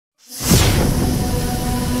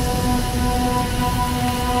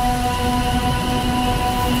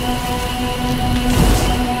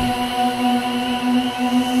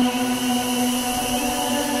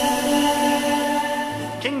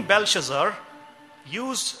Belshazzar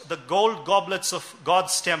used the gold goblets of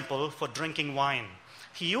God's temple for drinking wine.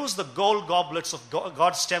 He used the gold goblets of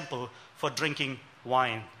God's temple for drinking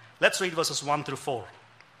wine. Let's read verses 1 through 4.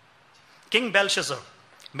 King Belshazzar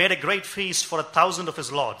made a great feast for 1,000 of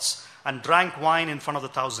his lords and drank wine in front of the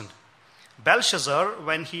 1,000. Belshazzar,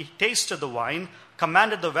 when he tasted the wine,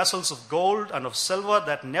 commanded the vessels of gold and of silver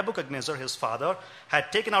that Nebuchadnezzar, his father,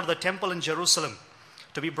 had taken out of the temple in Jerusalem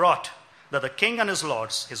to be brought, that the king and his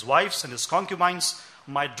lords, his wives and his concubines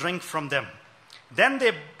might drink from them. Then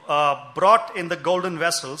they brought in the golden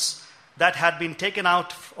vessels that had been taken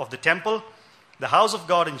out of the temple, the house of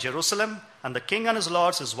God in Jerusalem, and the king and his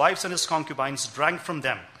lords, his wives and his concubines drank from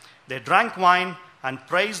them. They drank wine and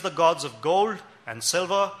praised the gods of gold and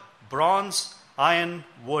silver, bronze, iron,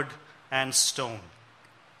 wood, and stone.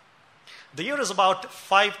 The year is about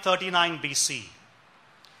 539 BC.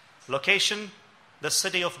 Location, the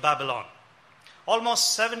city of Babylon.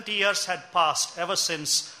 Almost 70 years had passed ever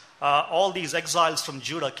since all these exiles from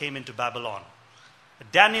Judah came into Babylon.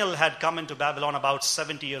 Daniel had come into Babylon about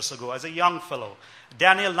 70 years ago as a young fellow.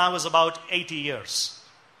 Daniel now is about 80 years.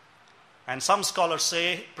 And some scholars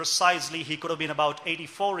say precisely he could have been about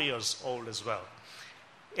 84 years old as well.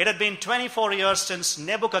 It had been 24 years since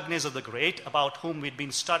Nebuchadnezzar the Great, about whom we'd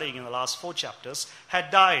been studying in the last 4 chapters, had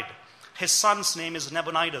died. His son's name is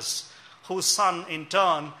Nabonidus, whose son in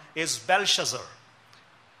turn is Belshazzar.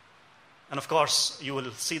 And of course, you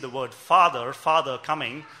will see the word father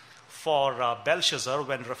coming for Belshazzar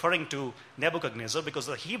when referring to Nebuchadnezzar, because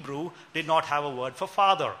the Hebrew did not have a word for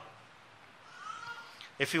father.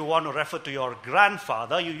 If you want to refer to your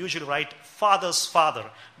grandfather, you usually write father's father,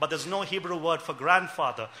 but there's no Hebrew word for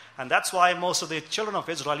grandfather. And that's why most of the children of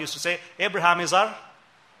Israel used to say, Abraham is our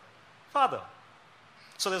father.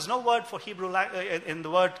 So there's no word for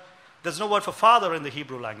there's no word for father in the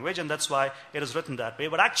Hebrew language, and that's why it is written that way.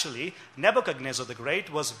 But actually, Nebuchadnezzar the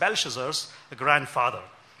Great was Belshazzar's grandfather.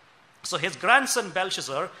 So his grandson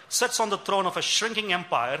Belshazzar sits on the throne of a shrinking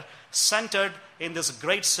empire centered in this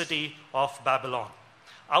great city of Babylon.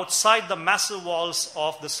 Outside the massive walls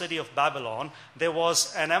of the city of Babylon, there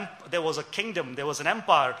was a kingdom, there was an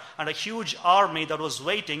empire, and a huge army that was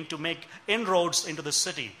waiting to make inroads into the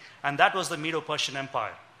city. And that was the Medo-Persian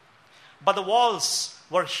Empire. But the walls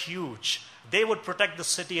were huge. They would protect the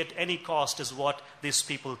city at any cost, is what these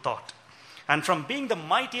people thought. And from being the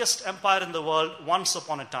mightiest empire in the world once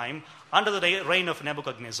upon a time, under the reign of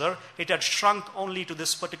Nebuchadnezzar, it had shrunk only to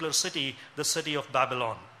this particular city, the city of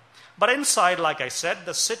Babylon. But inside, like I said,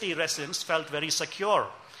 the city residents felt very secure.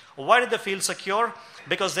 Why did they feel secure?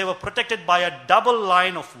 Because they were protected by a double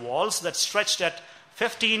line of walls that stretched at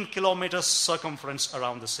 15 kilometers circumference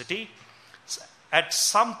around the city. At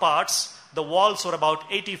some parts, the walls were about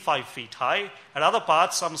 85 feet high. At other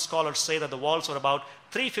parts, some scholars say that the walls were about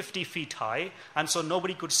 350 feet high, and so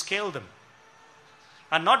nobody could scale them.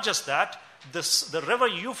 And not just that, the river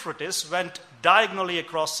Euphrates went diagonally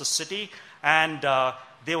across the city, and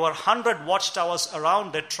there were 100 watchtowers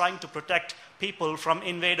around it trying to protect people from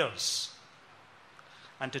invaders.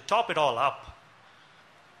 And to top it all up,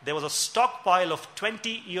 there was a stockpile of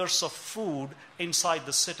 20 years of food inside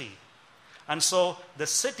the city. And so the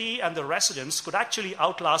city and the residents could actually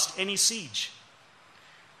outlast any siege.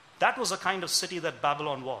 That was the kind of city that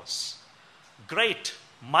Babylon was. Great,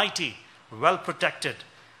 mighty, well protected.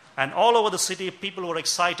 And all over the city, people were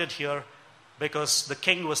excited here because the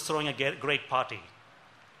king was throwing a great party.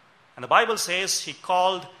 And the Bible says he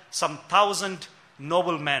called some 1,000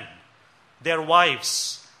 noblemen, their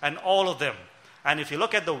wives, and all of them. And if you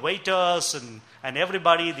look at the waiters and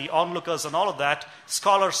everybody, the onlookers and all of that,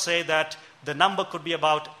 scholars say that the number could be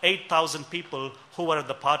about 8,000 people who were at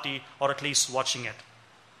the party, or at least watching it.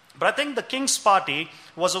 But I think the king's party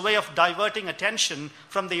was a way of diverting attention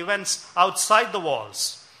from the events outside the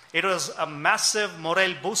walls. It was a massive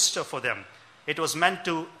morale booster for them. It was meant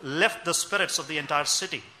to lift the spirits of the entire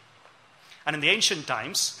city. And in the ancient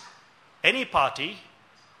times, any party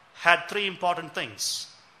had 3 important things.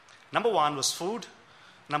 Number 1 was food.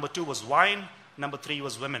 Number 2 was wine. Number 3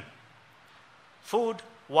 was women. Food,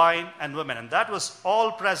 wine, and women. And that was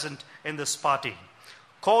all present in this party.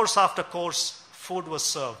 Course after course, food was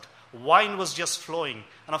served. Wine was just flowing.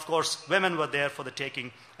 And of course, women were there for the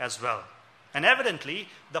taking as well. And evidently,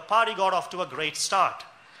 the party got off to a great start.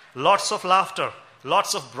 Lots of laughter,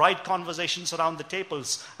 lots of bright conversations around the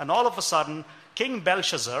tables. And all of a sudden, King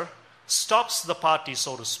Belshazzar stops the party,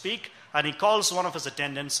 so to speak, and he calls one of his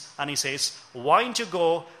attendants and he says, "Why don't you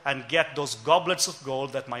go and get those goblets of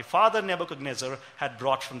gold that my father Nebuchadnezzar had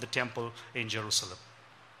brought from the temple in Jerusalem?"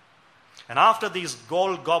 And after these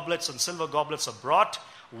gold goblets and silver goblets are brought,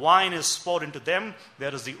 Wine is poured into them.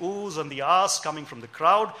 There is the oohs and the ahs coming from the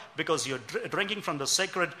crowd because you're drinking from the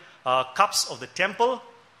sacred cups of the temple.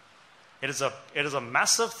 It is a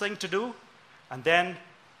massive thing to do. And then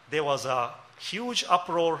there was a huge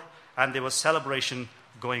uproar and there was celebration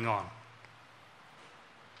going on.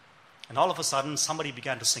 And all of a sudden, somebody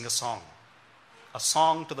began to sing a song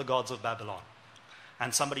to the gods of Babylon.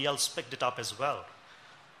 And somebody else picked it up as well.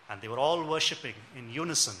 And they were all worshipping in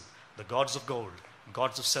unison the gods of gold,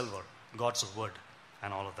 gods of silver, gods of wood,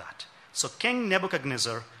 and all of that. So King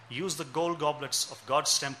Nebuchadnezzar used the gold goblets of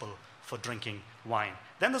God's temple for drinking wine.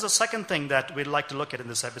 Then there's a second thing that we'd like to look at in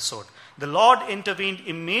this episode. The Lord intervened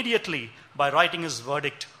immediately by writing his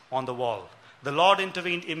verdict on the wall. The Lord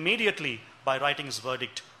intervened immediately by writing his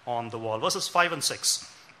verdict on the wall. Verses 5 and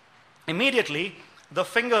 6. Immediately, the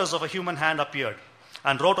fingers of a human hand appeared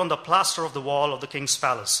and wrote on the plaster of the wall of the king's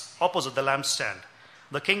palace, opposite the lampstand.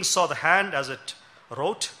 The king saw the hand as it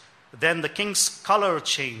wrote. Then the king's color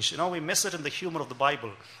changed. We miss it in the humor of the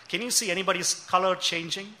Bible. Can you see anybody's color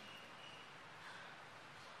changing?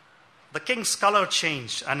 The king's color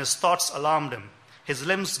changed and his thoughts alarmed him. His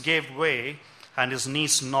limbs gave way and his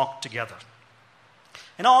knees knocked together.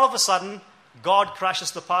 And all of a sudden, God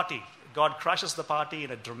crashes the party. God crashes the party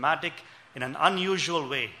in a dramatic, in an unusual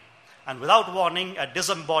way. And without warning, a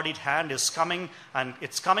disembodied hand is coming, and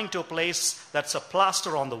it's coming to a place that's a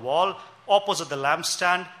plaster on the wall, opposite the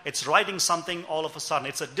lampstand. It's writing something all of a sudden.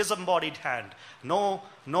 It's a disembodied hand. No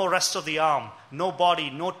rest of the arm, no body,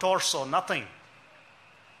 no torso, nothing.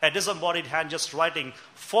 A disembodied hand just writing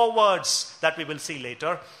 4 words that we will see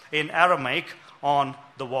later in Aramaic on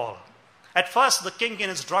the wall. At first, the king in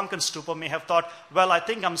his drunken stupor may have thought, well, I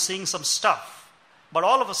think I'm seeing some stuff. But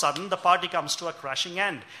all of a sudden, the party comes to a crashing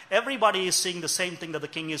end. Everybody is seeing the same thing that the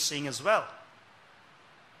king is seeing as well.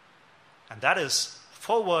 And that is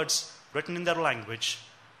 4 words written in their language,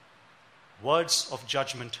 words of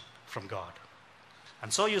judgment from God.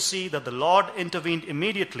 And so you see that the Lord intervened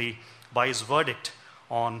immediately by his verdict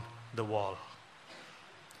on the wall.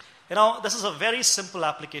 This is a very simple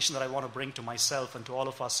application that I want to bring to myself and to all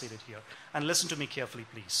of us seated here. And listen to me carefully,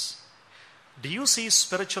 please. Do you see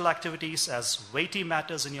spiritual activities as weighty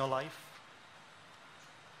matters in your life?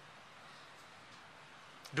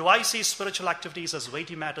 Do I see spiritual activities as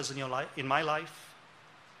weighty matters in my life?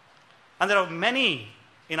 And there are many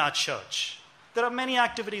in our church. There are many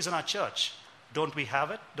activities in our church. Don't we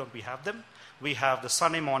have it? Don't we have them? We have the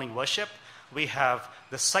Sunday morning worship. We have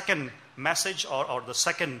the second message or the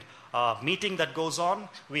second meeting that goes on.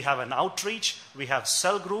 We have an outreach. We have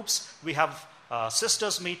cell groups. We have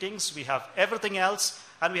sisters meetings. We have everything else.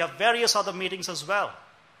 And we have various other meetings as well.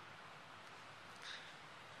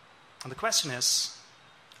 And the question is,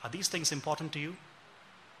 are these things important to you?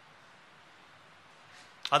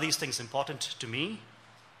 Are these things important to me?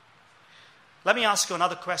 Let me ask you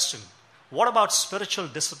another question. What about spiritual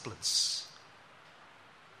disciplines?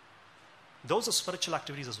 Those are spiritual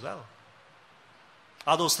activities as well.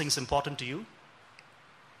 Are those things important to you?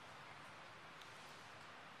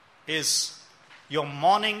 Is your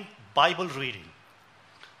morning Bible reading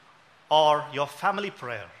or your family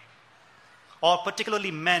prayer, or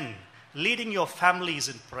particularly men leading your families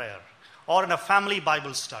in prayer or in a family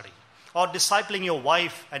Bible study or discipling your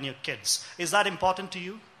wife and your kids, is that important to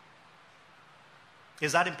you?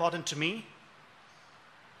 Is that important to me?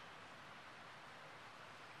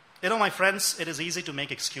 My friends, it is easy to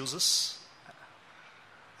make excuses.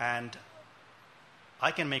 And I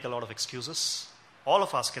can make a lot of excuses. All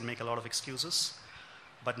of us can make a lot of excuses.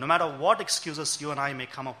 But no matter what excuses you and I may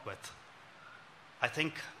come up with, I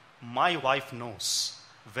think my wife knows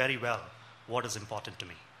very well what is important to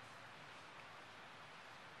me.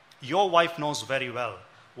 Your wife knows very well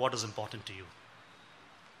what is important to you,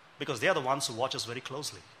 because they are the ones who watch us very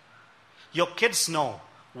closely. Your kids know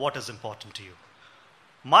what is important to you.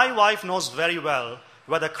 My wife knows very well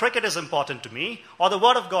whether cricket is important to me or the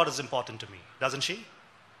Word of God is important to me, doesn't she?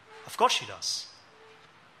 Of course she does.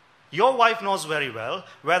 Your wife knows very well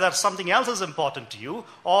whether something else is important to you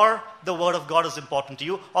or the Word of God is important to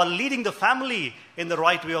you or leading the family in the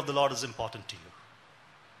right way of the Lord is important to you.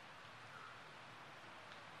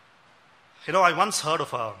 I once heard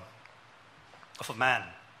of a man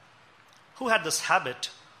who had this habit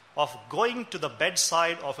of going to the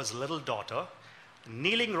bedside of his little daughter,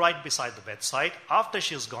 kneeling right beside the bedside after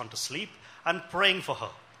she has gone to sleep and praying for her.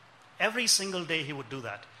 Every single day he would do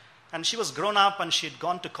that. And she was grown up and she had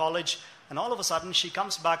gone to college, and all of a sudden she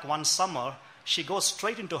comes back one summer, she goes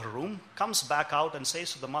straight into her room, comes back out and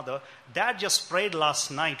says to the mother, "Dad just prayed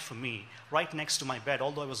last night for me right next to my bed,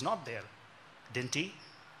 although I was not there. Didn't he?"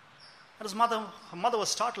 And her mother was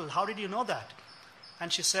startled. "How did you know that?"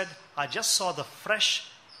 And she said, I just saw the fresh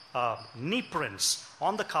knee prints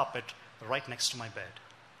on the carpet right next to my bed.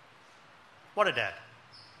 What a dad.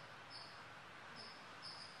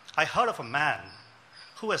 I heard of a man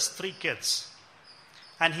who has 3 kids,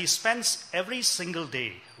 and he spends every single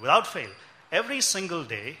day, without fail, every single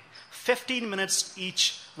day, 15 minutes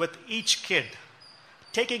each with each kid,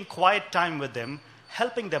 taking quiet time with them,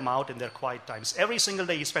 helping them out in their quiet times. Every single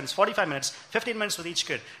day he spends 45 minutes, 15 minutes with each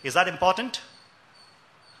kid. Is that important?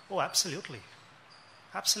 Oh, absolutely.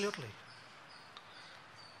 Absolutely.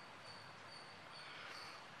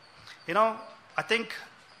 You know, I think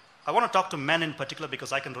I want to talk to men in particular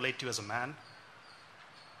because I can relate to you as a man,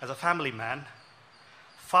 as a family man.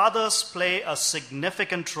 Fathers play a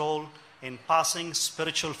significant role in passing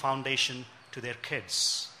spiritual foundation to their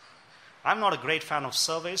kids. I'm not a great fan of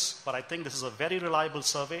surveys, but I think this is a very reliable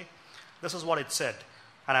survey. This is what it said.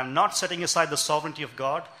 And I'm not setting aside the sovereignty of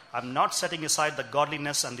God. I'm not setting aside the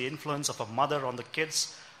godliness and the influence of a mother on the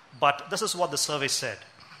kids. But this is what the survey said.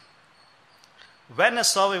 When a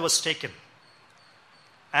survey was taken,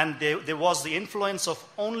 and there was the influence of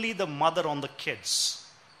only the mother on the kids,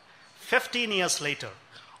 15 years later,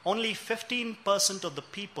 only 15% of the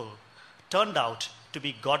people turned out to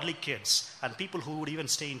be godly kids and people who would even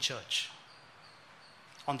stay in church.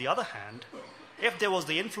 On the other hand, if there was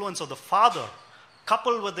the influence of the father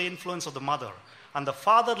coupled with the influence of the mother, and the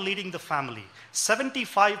father leading the family,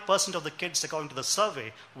 75% of the kids, according to the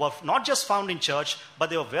survey, were not just found in church, but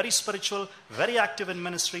they were very spiritual, very active in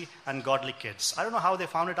ministry, and godly kids. I don't know how they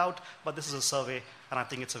found it out, but this is a survey, and I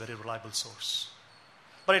think it's a very reliable source.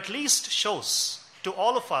 But at least shows to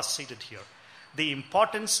all of us seated here the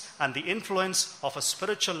importance and the influence of a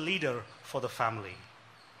spiritual leader for the family.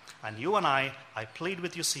 And you and I plead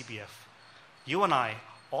with you, CBF, you and I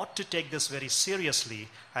ought to take this very seriously.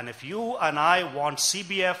 And if you and I want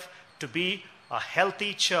CBF to be a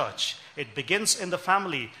healthy church, it begins in the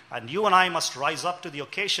family, and you and I must rise up to the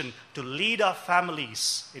occasion to lead our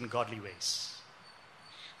families in godly ways.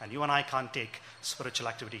 And you and I can't take spiritual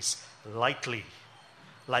activities lightly,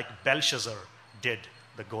 like Belshazzar did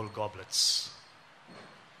the gold goblets.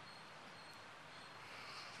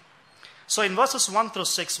 So in verses 1 through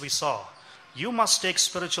 6 we saw, you must take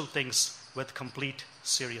spiritual things with complete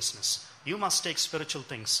seriousness. You must take spiritual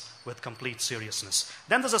things with complete seriousness.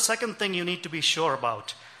 Then there's a second thing you need to be sure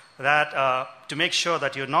about, that to make sure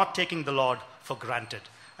that you're not taking the Lord for granted.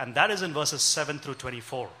 And that is in verses 7 through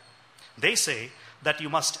 24. They say that you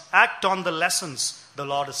must act on the lessons the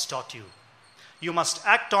Lord has taught you. You must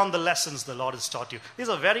act on the lessons the Lord has taught you. These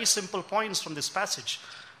are very simple points from this passage.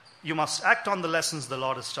 You must act on the lessons the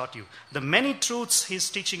Lord has taught you. The many truths He's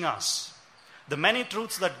teaching us, the many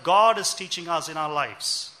truths that God is teaching us in our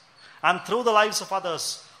lives, and through the lives of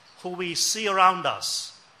others who we see around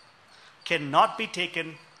us, cannot be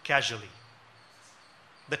taken casually.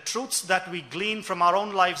 The truths that we glean from our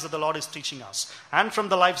own lives that the Lord is teaching us and from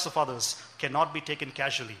the lives of others cannot be taken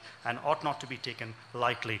casually and ought not to be taken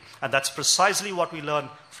lightly. And that's precisely what we learn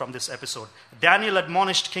from this episode. Daniel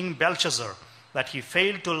admonished King Belshazzar that he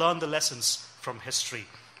failed to learn the lessons from history.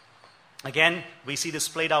 Again, we see this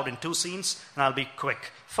played out in two scenes, and I'll be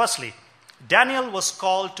quick. Firstly, Daniel was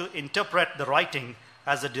called to interpret the writing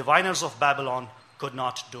as the diviners of Babylon could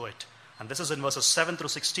not do it. And this is in verses 7 through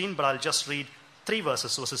 16, but I'll just read 3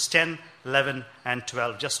 verses, verses 10, 11, and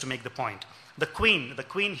 12, just to make the point. The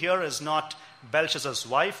queen here is not Belshazzar's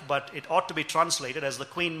wife, but it ought to be translated as the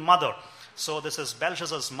queen mother. So this is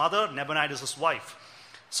Belshazzar's mother, Nebuchadnezzar's wife.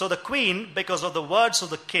 So the queen, because of the words of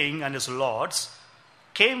the king and his lords,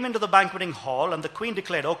 came into the banqueting hall, and the queen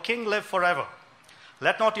declared, "O king, live forever.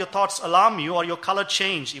 Let not your thoughts alarm you or your color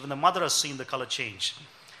change." Even the mother has seen the color change.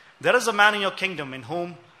 "There is a man in your kingdom in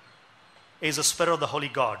whom is the spirit of the holy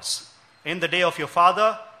gods. In the day of your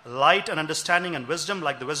father, light and understanding and wisdom,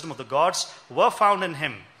 like the wisdom of the gods, were found in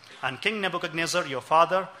him. And King Nebuchadnezzar, your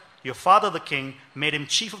father the king, made him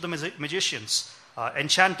chief of the magicians,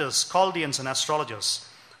 enchanters, Chaldeans, and astrologers.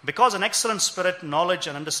 Because an excellent spirit, knowledge,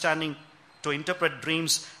 and understanding to interpret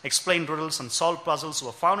dreams, explain riddles, and solve puzzles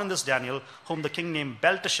were found in this Daniel, whom the king named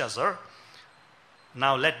Belteshazzar.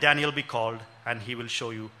 Now let Daniel be called, and he will show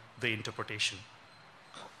you the interpretation."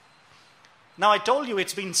 Now I told you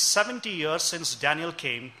it's been 70 years since Daniel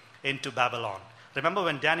came into Babylon. Remember,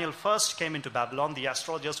 when Daniel first came into Babylon, the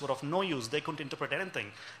astrologers were of no use. They couldn't interpret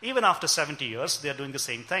anything. Even after 70 years, they are doing the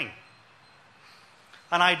same thing.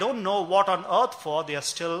 And I don't know what on earth for they are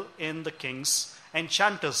still in the king's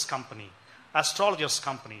enchanters' company, astrologers'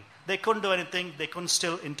 company. They couldn't do anything. They couldn't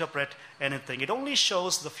still interpret anything. It only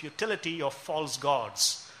shows the futility of false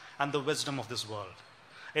gods and the wisdom of this world.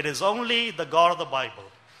 It is only the God of the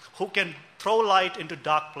Bible who can throw light into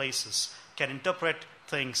dark places, can interpret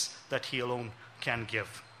things that he alone can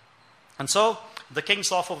give. And so the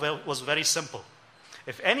king's offer was very simple.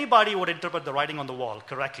 If anybody would interpret the writing on the wall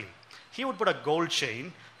correctly, he would put a gold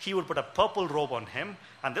chain, he would put a purple robe on him,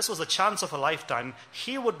 and this was the chance of a lifetime.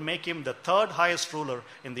 He would make him the third highest ruler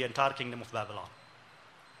in the entire kingdom of Babylon.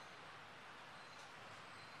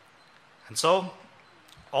 And so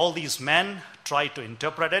all these men tried to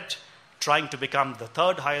interpret it, trying to become the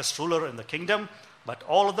third highest ruler in the kingdom, but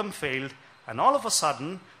all of them failed. And all of a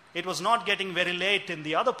sudden, it was not getting very late in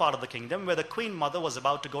the other part of the kingdom where the queen mother was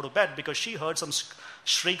about to go to bed because she heard some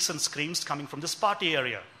shrieks and screams coming from this party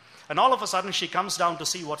area. And all of a sudden, she comes down to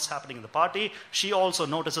see what's happening in the party. She also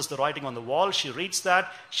notices the writing on the wall. She reads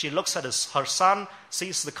that. She looks at her son,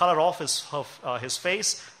 sees the color of his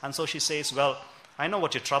face. And so she says, well, I know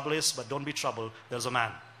what your trouble is, but don't be troubled. There's a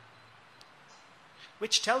man.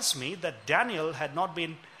 Which tells me that Daniel had not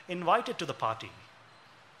been invited to the party.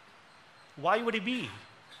 Why would he be?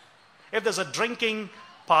 If there's a drinking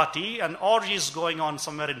party and orgies going on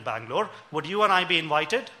somewhere in Bangalore, would you and I be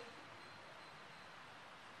invited?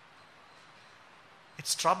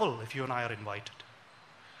 It's trouble if you and I are invited.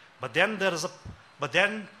 But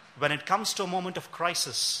then when it comes to a moment of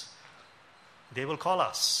crisis, they will call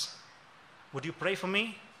us. Would you pray for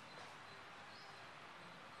me?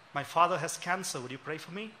 My father has cancer. Would you pray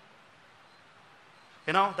for me?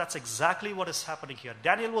 You know, that's exactly what is happening here.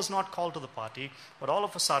 Daniel was not called to the party, but all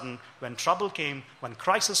of a sudden, when trouble came, when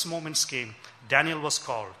crisis moments came, Daniel was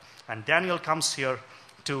called. And Daniel comes here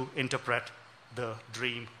to interpret the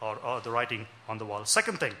dream or the writing on the wall.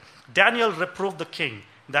 Second thing, Daniel reproved the king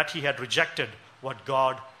that he had rejected what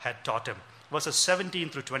God had taught him. Verses 17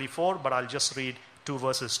 through 24, but I'll just read 2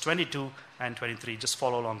 verses 22 and 23. Just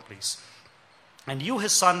follow along, please. And you,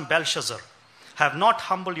 his son Belshazzar, have not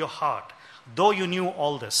humbled your heart, though you knew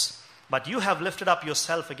all this, but you have lifted up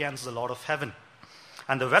yourself against the Lord of heaven.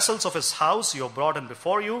 And the vessels of his house you have brought in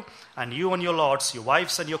before you, and you and your lords, your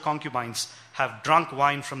wives and your concubines, have drunk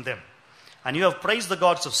wine from them. And you have praised the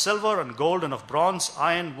gods of silver and gold and of bronze,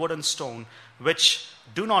 iron, wood, and stone, which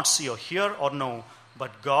do not see or hear or know,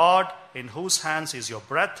 but God, in whose hands is your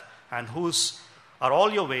breath, and whose are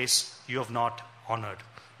all your ways, you have not honored.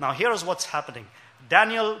 Now here is what's happening.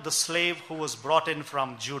 Daniel, the slave who was brought in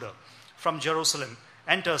from Judah, from Jerusalem,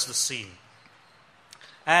 enters the scene.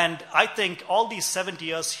 And I think all these 70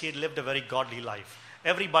 years he had lived a very godly life.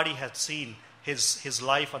 Everybody had seen his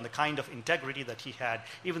life and the kind of integrity that he had.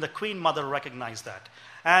 Even the queen mother recognized that.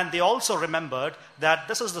 And they also remembered that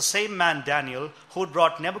this is the same man, Daniel, who had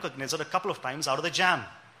brought Nebuchadnezzar a couple of times out of the jam.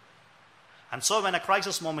 And so when a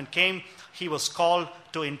crisis moment came, he was called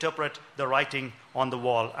to interpret the writing on the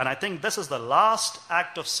wall. And I think this is the last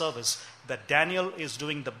act of service that Daniel is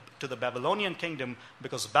doing to the Babylonian kingdom,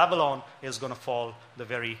 because Babylon is going to fall the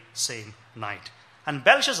very same night. And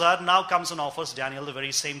Belshazzar now comes and offers Daniel the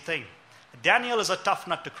very same thing. Daniel is a tough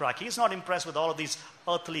nut to crack. He's not impressed with all of these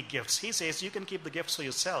earthly gifts. He says, you can keep the gifts for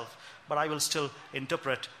yourself, but I will still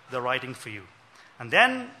interpret the writing for you. And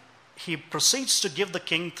then he proceeds to give the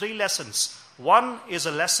king 3 lessons. One is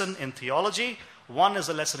a lesson in theology, one is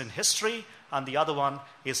a lesson in history, and the other one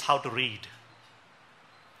is how to read.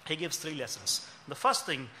 He gives 3 lessons. The first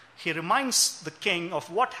thing, he reminds the king of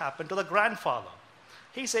what happened to the grandfather.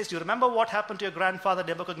 He says, do you remember what happened to your grandfather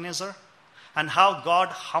Nebuchadnezzar? And how God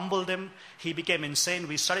humbled him. He became insane.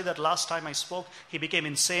 We studied that last time I spoke. He became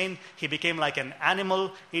insane. He became like an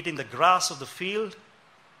animal eating the grass of the field.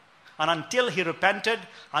 And until he repented,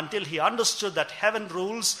 until he understood that heaven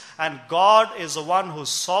rules and God is the one who's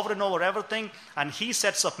sovereign over everything, and he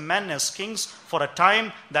sets up men as kings for a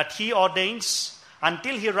time that he ordains,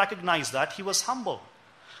 until he recognized that, he was humble.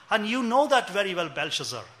 And you know that very well,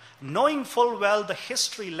 Belshazzar. Knowing full well the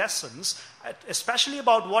history lessons, especially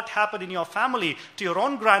about what happened in your family to your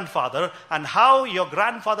own grandfather and how your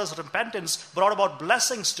grandfather's repentance brought about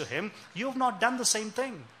blessings to him, you've not done the same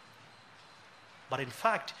thing. But in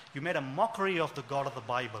fact, you made a mockery of the God of the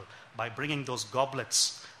Bible by bringing those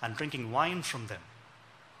goblets and drinking wine from them.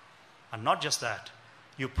 And not just that,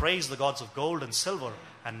 you praised the gods of gold and silver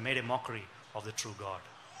and made a mockery of the true God.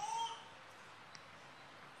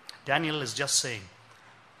 Daniel is just saying,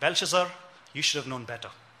 Belshazzar, you should have known better.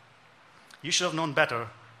 You should have known better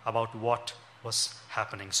about what was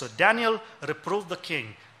happening. So Daniel reproved the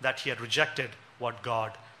king that he had rejected what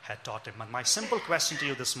God had taught him. And my simple question to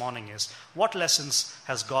you this morning is, what lessons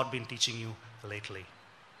has God been teaching you lately?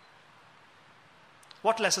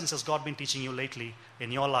 What lessons has God been teaching you lately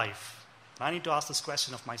in your life? I need to ask this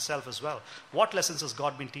question of myself as well. What lessons has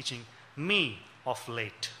God been teaching me of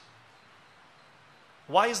late?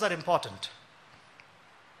 Why is that important?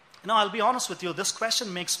 I'll be honest with you, this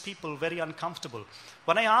question makes people very uncomfortable.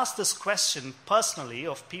 When I ask this question personally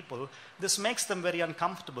of people, this makes them very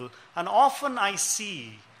uncomfortable. And often I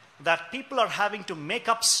see that people are having to make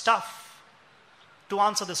up stuff to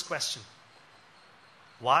answer this question.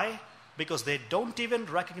 Why? Because they don't even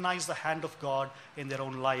recognize the hand of God in their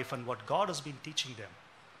own life and what God has been teaching them.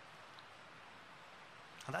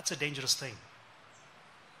 And that's a dangerous thing.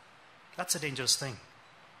 That's a dangerous thing.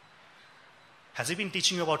 Has He been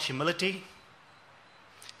teaching you about humility?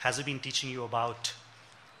 Has He been teaching you about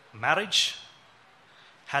marriage?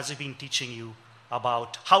 Has He been teaching you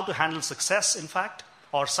about how to handle success, in fact,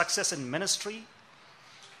 or success in ministry,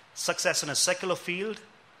 success in a secular field?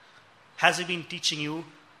 Has He been teaching you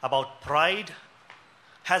about pride?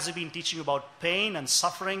 Has He been teaching you about pain and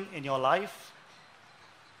suffering in your life?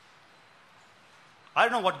 I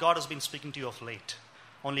don't know what God has been speaking to you of late.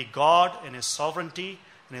 Only God in His sovereignty,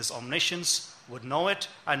 in His omniscience, would know it,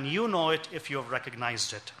 and you know it if you have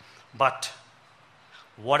recognized it. But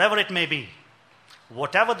whatever it may be,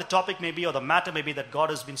 whatever the topic may be or the matter may be that God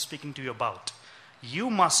has been speaking to you about, you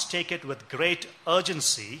must take it with great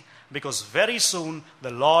urgency, because very soon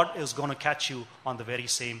the Lord is going to catch you on the very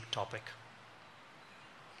same topic.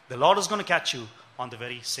 The Lord is going to catch you on the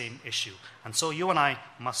very same issue. And so you and I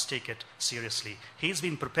must take it seriously. He's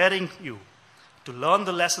been preparing you to learn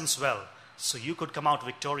the lessons well, so you could come out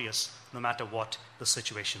victorious no matter what the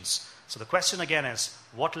situations. So the question again is,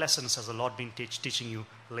 what lessons has the Lord been teaching you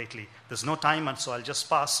lately? There's no time, and so I'll just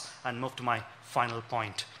pass and move to my final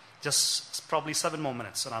point. Just probably 7 more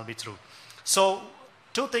minutes and I'll be through. So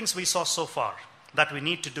 2 things we saw so far that we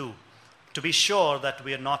need to do to be sure that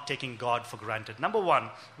we are not taking God for granted. Number 1,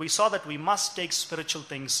 we saw that we must take spiritual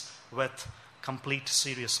things with complete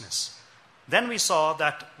seriousness. Then we saw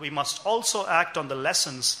that we must also act on the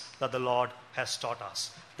lessons that the Lord has taught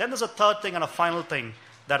us. Then there's a third thing and a final thing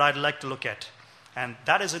that I'd like to look at, and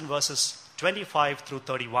that is in verses 25 through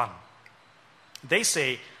 31. They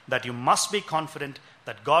say that you must be confident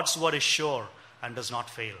that God's word is sure and does not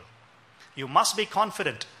fail. You must be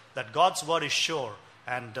confident that God's word is sure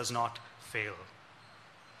and does not fail.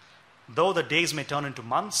 Though the days may turn into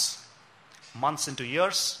months, months into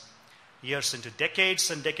years, years into decades,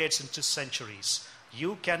 and decades into centuries,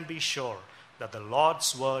 you can be sure that the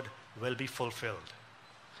Lord's word will be fulfilled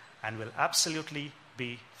and will absolutely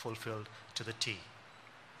be fulfilled to the T.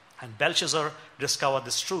 And Belshazzar discovered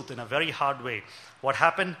this truth in a very hard way. What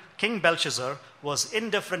happened? King Belshazzar was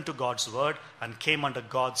indifferent to God's word and came under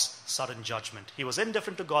God's sudden judgment. He was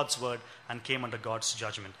indifferent to God's word and came under God's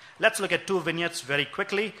judgment. Let's look at 2 vignettes very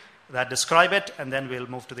quickly that describe it, and then we'll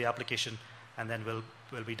move to the application, and then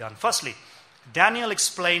we'll be done. Firstly, Daniel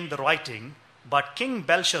explained the writing, but King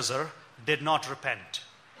Belshazzar did not repent.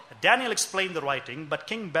 Daniel explained the writing, but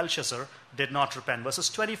King Belshazzar did not repent. Verses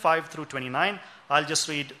 25 through 29, I'll just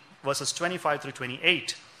read verses 25 through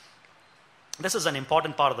 28. This is an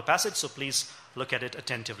important part of the passage, so please look at it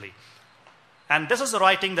attentively. And this is the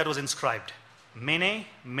writing that was inscribed. Mene,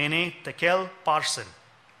 Mene, Tekel, Parsin.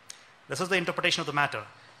 This is the interpretation of the matter.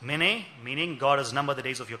 Mene, meaning God has numbered the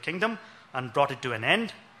days of your kingdom and brought it to an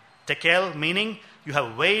end. Tekel, meaning you've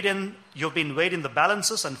been weighed in the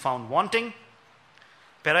balances and found wanting.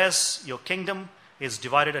 Perez, your kingdom is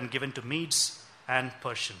divided and given to Medes and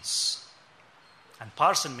Persians. And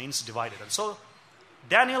Parsin means divided. And so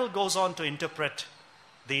Daniel goes on to interpret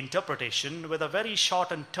the interpretation with a very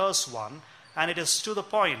short and terse one, and it is to the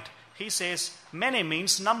point. He says, Mene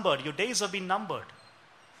means numbered. Your days have been numbered.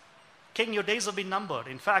 King, your days have been numbered.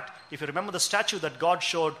 In fact, if you remember the statue that God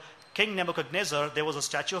showed King Nebuchadnezzar, there was a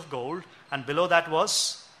statue of gold, and below that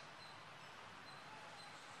was...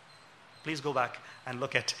 Please go back and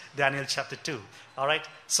look at Daniel chapter 2. All right?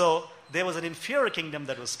 So there was an inferior kingdom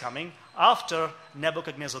that was coming after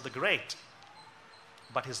Nebuchadnezzar the Great.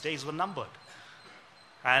 But his days were numbered.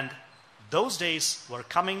 And those days were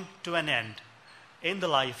coming to an end in the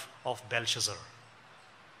life of Belshazzar.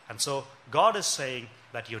 And so God is saying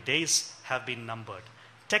that your days have been numbered.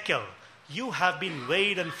 Tekel, you have been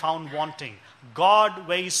weighed and found wanting. God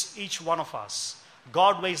weighs each one of us.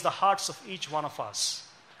 God weighs the hearts of each one of us.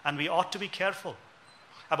 And we ought to be careful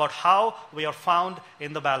about how we are found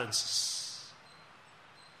in the balances.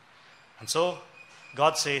 And so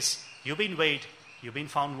God says, you've been weighed, you've been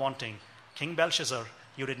found wanting. King Belshazzar,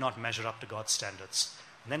 you did not measure up to God's standards.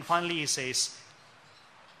 And then finally he says,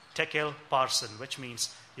 Tekel Parsin, which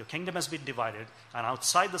means your kingdom has been divided, and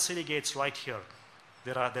outside the city gates right here,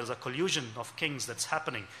 there's a collusion of kings that's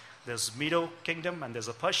happening. There's Medo kingdom and there's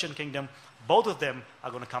a Persian kingdom. Both of them are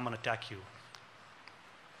going to come and attack you.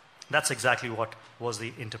 That's exactly what was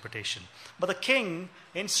the interpretation. But the king,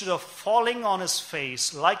 instead of falling on his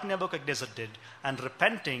face like Nebuchadnezzar did and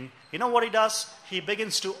repenting, you know what he does? He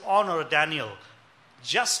begins to honor Daniel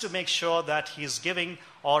just to make sure that he is giving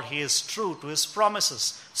or he is true to his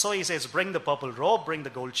promises. So he says, bring the purple robe, bring the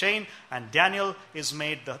gold chain, and Daniel is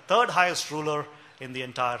made the third highest ruler in the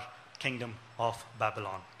entire kingdom of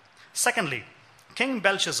Babylon. Secondly, King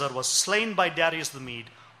Belshazzar was slain by Darius the Mede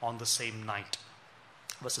on the same night.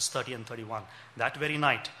 Verses 30 and 31. That very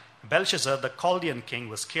night, Belshazzar, the Chaldean king,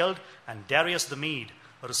 was killed, and Darius the Mede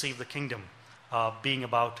received the kingdom, being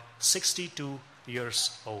about 62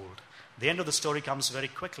 years old. The end of the story comes very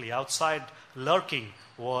quickly. Outside lurking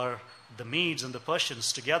were the Medes and the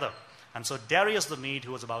Persians together. And so Darius the Mede,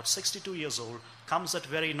 who was about 62 years old, comes that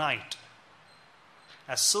very night.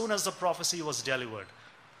 As soon as the prophecy was delivered,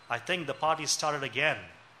 I think the party started again.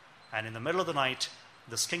 And in the middle of the night,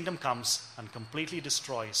 this kingdom comes and completely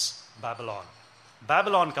destroys Babylon.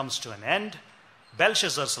 Babylon comes to an end.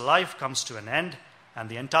 Belshazzar's life comes to an end. And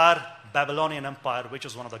the entire Babylonian empire, which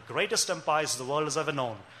was one of the greatest empires the world has ever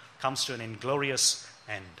known, comes to an inglorious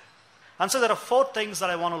end. And so there are 4 things that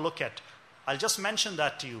I want to look at. I'll just mention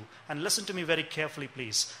that to you. And listen to me very carefully,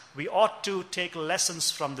 please. We ought to take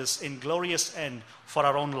lessons from this inglorious end for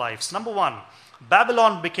our own lives. Number 1,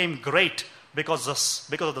 Babylon became great because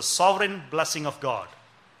of the sovereign blessing of God.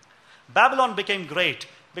 Babylon became great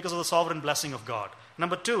because of the sovereign blessing of God.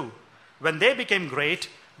 Number 2, when they became great,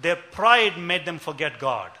 their pride made them forget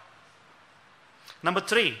God. Number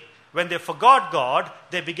 3, when they forgot God,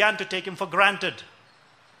 they began to take him for granted.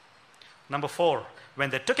 Number 4, when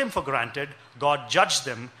they took him for granted, God judged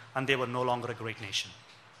them and they were no longer a great nation.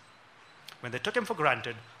 When they took him for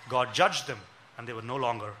granted, God judged them and they were no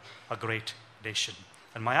longer a great nation.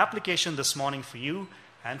 And my application this morning for you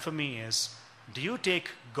and for me is, do you take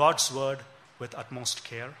God's word with utmost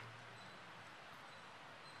care?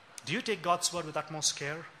 Do you take God's word with utmost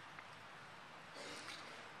care?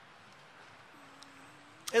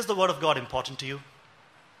 Is the word of God important to you?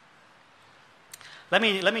 Let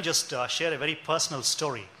me just share a very personal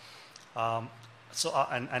story.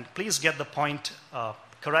 And please get the point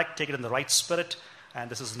correct, take it in the right spirit. And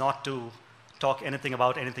this is not to talk anything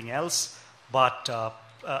about anything else, but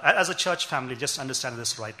as a church family, just understand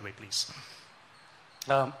this right way, please.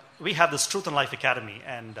 We have this Truth and Life Academy,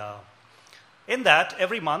 and in that,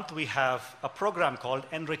 every month we have a program called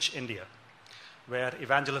Enrich India, where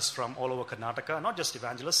evangelists from all over Karnataka, not just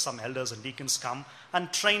evangelists, some elders and deacons come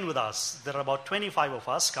and train with us. There are about 25 of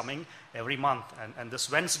us coming every month, and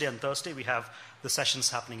this Wednesday and Thursday we have the sessions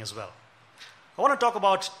happening as well. I want to talk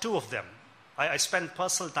about 2 of them. I spend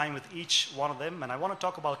personal time with each one of them, and I want to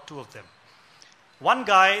talk about 2 of them. One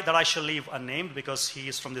guy that I shall leave unnamed because he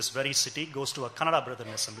is from this very city, goes to a Kannada Brethren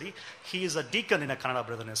Assembly. He is a deacon in a Kannada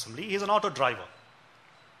Brethren Assembly. He is an auto driver.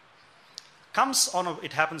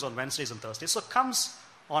 It happens on Wednesdays and Thursdays. So comes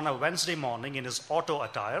on a Wednesday morning in his auto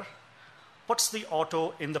attire, puts the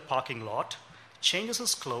auto in the parking lot, changes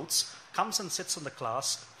his clothes, comes and sits in the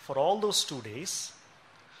class for all those 2 days,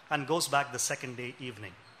 and goes back the second day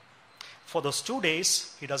evening. For those 2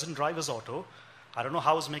 days, he doesn't drive his auto. I don't know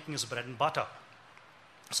how he's making his bread and butter.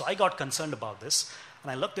 So I got concerned about this,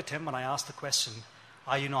 and I looked at him and I asked the question,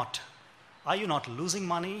 are you not losing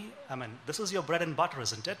money? I mean, this is your bread and butter,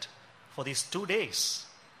 isn't it? For these 2 days.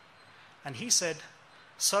 And he said,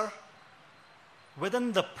 sir,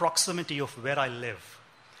 within the proximity of where I live,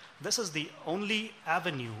 this is the only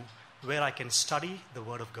avenue where I can study the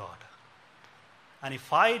Word of God. And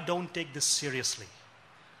if I don't take this seriously,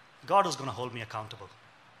 God is going to hold me accountable.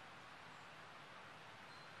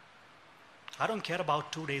 I don't care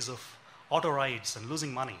about 2 days of auto rides and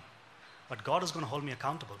losing money, but God is going to hold me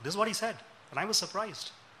accountable. This is what he said, and I was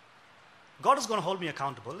surprised. God is going to hold me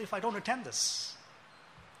accountable if I don't attend this.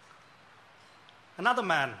 Another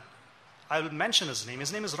man, I will mention his name.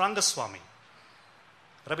 His name is Rangaswamy.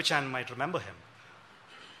 Rabichan might remember him.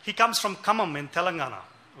 He comes from Khammam in Telangana.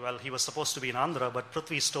 Well, he was supposed to be in Andhra, but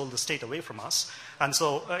Prithvi stole the state away from us. And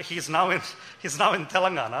so he's now in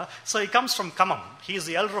Telangana. So he comes from Khammam. He is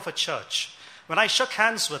the elder of a church. When I shook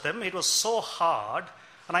hands with him, it was so hard.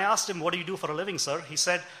 And I asked him, what do you do for a living, sir? He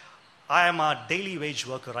said, I am a daily wage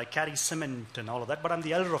worker. I carry cement and all of that, but I'm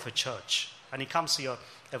the elder of a church. And he comes here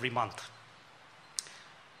every month.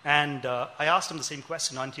 And I asked him the same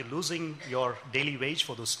question, aren't you losing your daily wage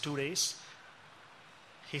for those 2 days?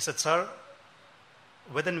 He said, sir,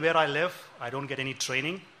 within where I live, I don't get any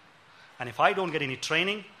training. And if I don't get any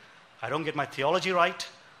training, I don't get my theology right,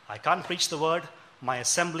 I can't preach the word, my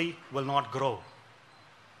assembly will not grow.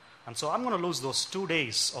 And so I'm going to lose those 2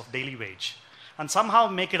 days of daily wage. and somehow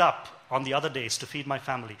make it up on the other days to feed my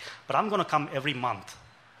family. But I'm going to come every month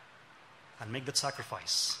and make that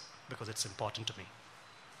sacrifice because it's important to me.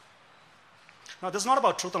 Now, this is not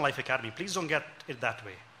about Truth and Life Academy. Please don't get it that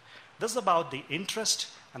way. This is about the interest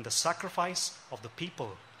and the sacrifice of the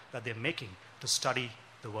people that they're making to study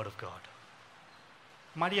the Word of God.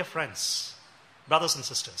 My dear friends, brothers and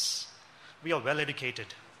sisters, we are well educated.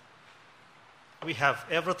 We have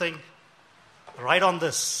everything right on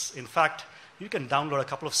this. In fact, you can download a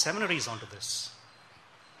couple of seminaries onto this.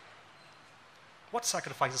 What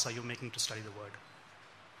sacrifices are you making to study the Word?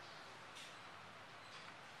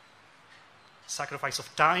 Sacrifice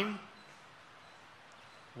of time?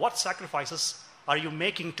 What sacrifices are you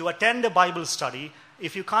making to attend a Bible study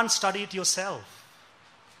if you can't study it yourself?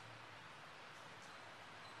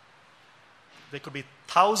 There could be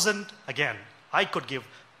 1,000, again, I could give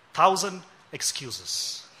 1,000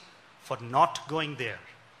 excuses for not going there.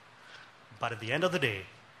 But at the end of the day,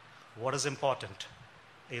 what is important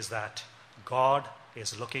is that God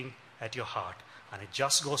is looking at your heart. And it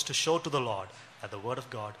just goes to show to the Lord that the Word of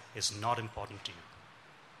God is not important to you.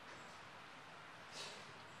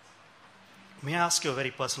 May I ask you a very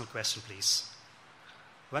personal question, please?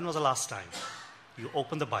 When was the last time you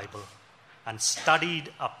opened the Bible and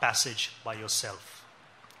studied a passage by yourself?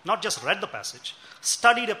 Not just read the passage,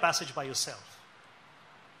 studied a passage by yourself.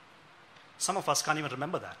 Some of us can't even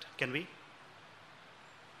remember that, can we?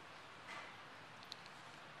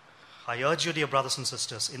 I urge you, dear brothers and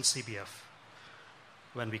sisters in CBF,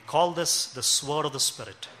 when we call this the sword of the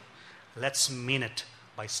Spirit, let's mean it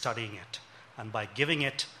by studying it and by giving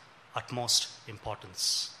it utmost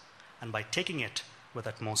importance and by taking it with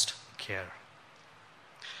utmost care.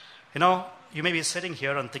 You know, you may be sitting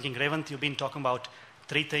here and thinking, Revanth, you've been talking about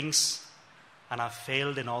 3 things and I've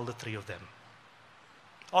failed in all the 3 of them.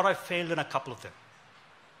 Or I've failed in a couple of them.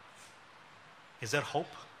 Is there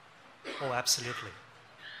hope? Oh, absolutely.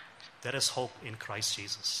 There is hope in Christ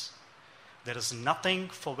Jesus. There is nothing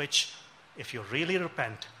for which, if you really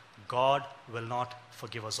repent, God will not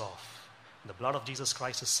forgive us of. The blood of Jesus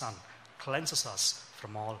Christ, His Son, cleanses us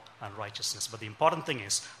from all unrighteousness. But the important thing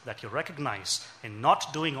is that you recognize in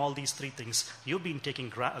not doing all these 3 things, you've been taking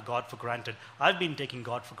God for granted. I've been taking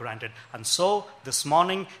God for granted. And so this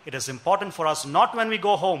morning, it is important for us, not when we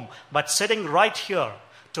go home, but sitting right here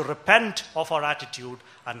to repent of our attitude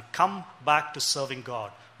and come back to serving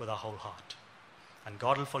God with our whole heart. And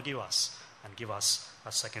God will forgive us and give us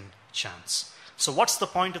a second chance. So what's the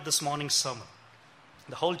point of this morning's sermon?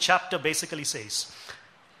 The whole chapter basically says,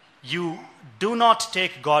 you do not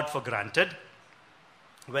take God for granted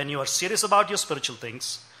when you are serious about your spiritual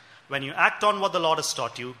things, when you act on what the Lord has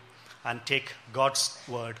taught you, and take God's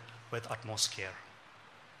word with utmost care.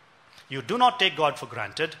 You do not take God for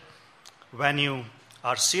granted when you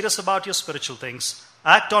are serious about your spiritual things,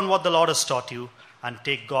 act on what the Lord has taught you, and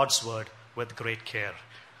take God's word with great care.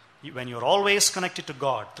 When you're always connected to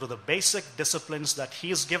God through the basic disciplines that He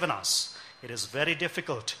has given us, it is very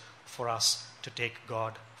difficult for us to take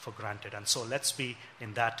God for granted. And so let's be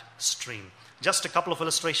in that stream. Just a couple of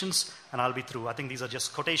illustrations and I'll be through. I think these are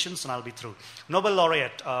just quotations and I'll be through. Nobel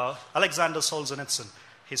laureate Alexander Solzhenitsyn.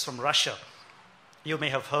 He's from Russia. You may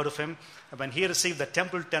have heard of him. When he received the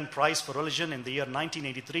Templeton Prize for Religion in the year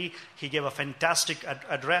 1983, he gave a fantastic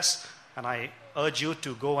address. And I urge you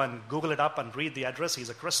to go and Google it up and read the address. He's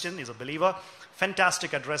a Christian, he's a believer.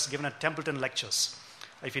 Fantastic address given at Templeton Lectures.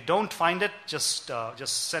 If you don't find it, just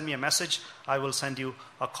send me a message. I will send you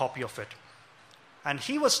a copy of it. And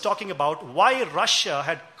he was talking about why Russia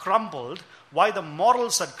had crumbled, why the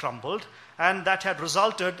morals had crumbled, and that had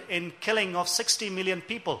resulted in killing of 60 million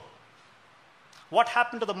people. What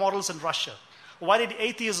happened to the morals in Russia? Why did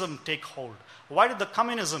atheism take hold? Why did the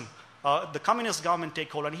communist government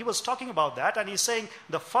take hold? And he was talking about that, and he's saying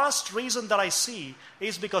the first reason that I see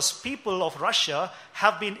is because people of Russia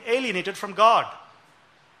have been alienated from God.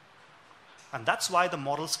 And that's why the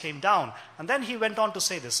morals came down. And then he went on to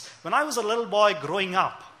say this. When I was a little boy growing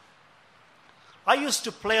up, I used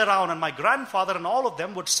to play around, and my grandfather and all of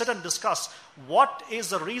them would sit and discuss what is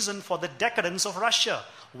the reason for the decadence of Russia?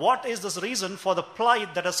 What is this reason for the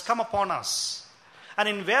plight that has come upon us? And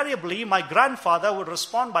invariably, my grandfather would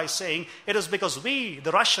respond by saying, it is because we,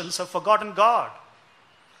 the Russians, have forgotten God.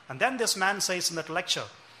 And then this man says in that lecture,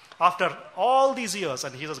 after all these years,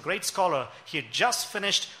 and he's a great scholar, he had just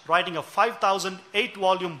finished writing a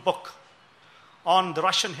 5,008-volume book on the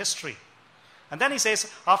Russian history. And then he says,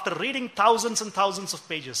 after reading thousands and thousands of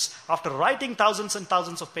pages, after writing thousands and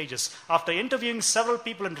thousands of pages, after interviewing several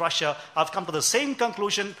people in Russia, I've come to the same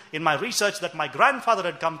conclusion in my research that my grandfather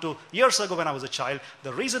had come to years ago when I was a child.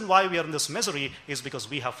 The reason why we are in this misery is because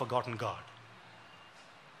we have forgotten God.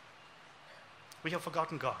 We have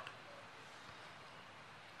forgotten God.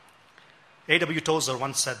 A.W. Tozer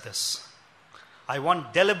once said this: I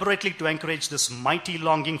want deliberately to encourage this mighty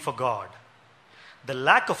longing for God. The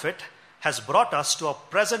lack of it has brought us to our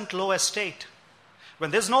present low estate.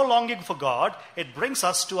 When there's no longing for God, it brings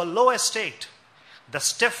us to a low estate. The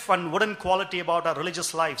stiff and wooden quality about our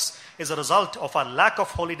religious lives is a result of our lack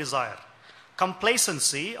of holy desire.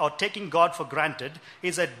 Complacency, or taking God for granted,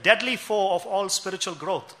 is a deadly foe of all spiritual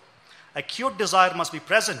growth. Acute desire must be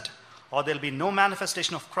present, or there'll be no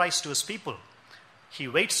manifestation of Christ to his people. He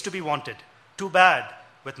waits to be wanted. Too bad,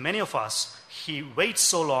 with many of us, he waits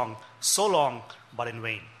so long, but in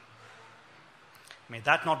vain. May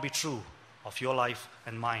that not be true of your life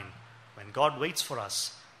and mine. When God waits for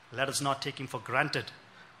us, let us not take him for granted,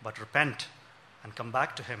 but repent and come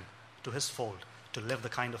back to him, to his fold, to live the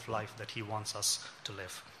kind of life that he wants us to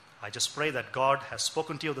live. I just pray that God has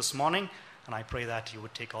spoken to you this morning, and I pray that you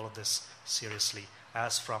would take all of this seriously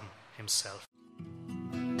as from himself.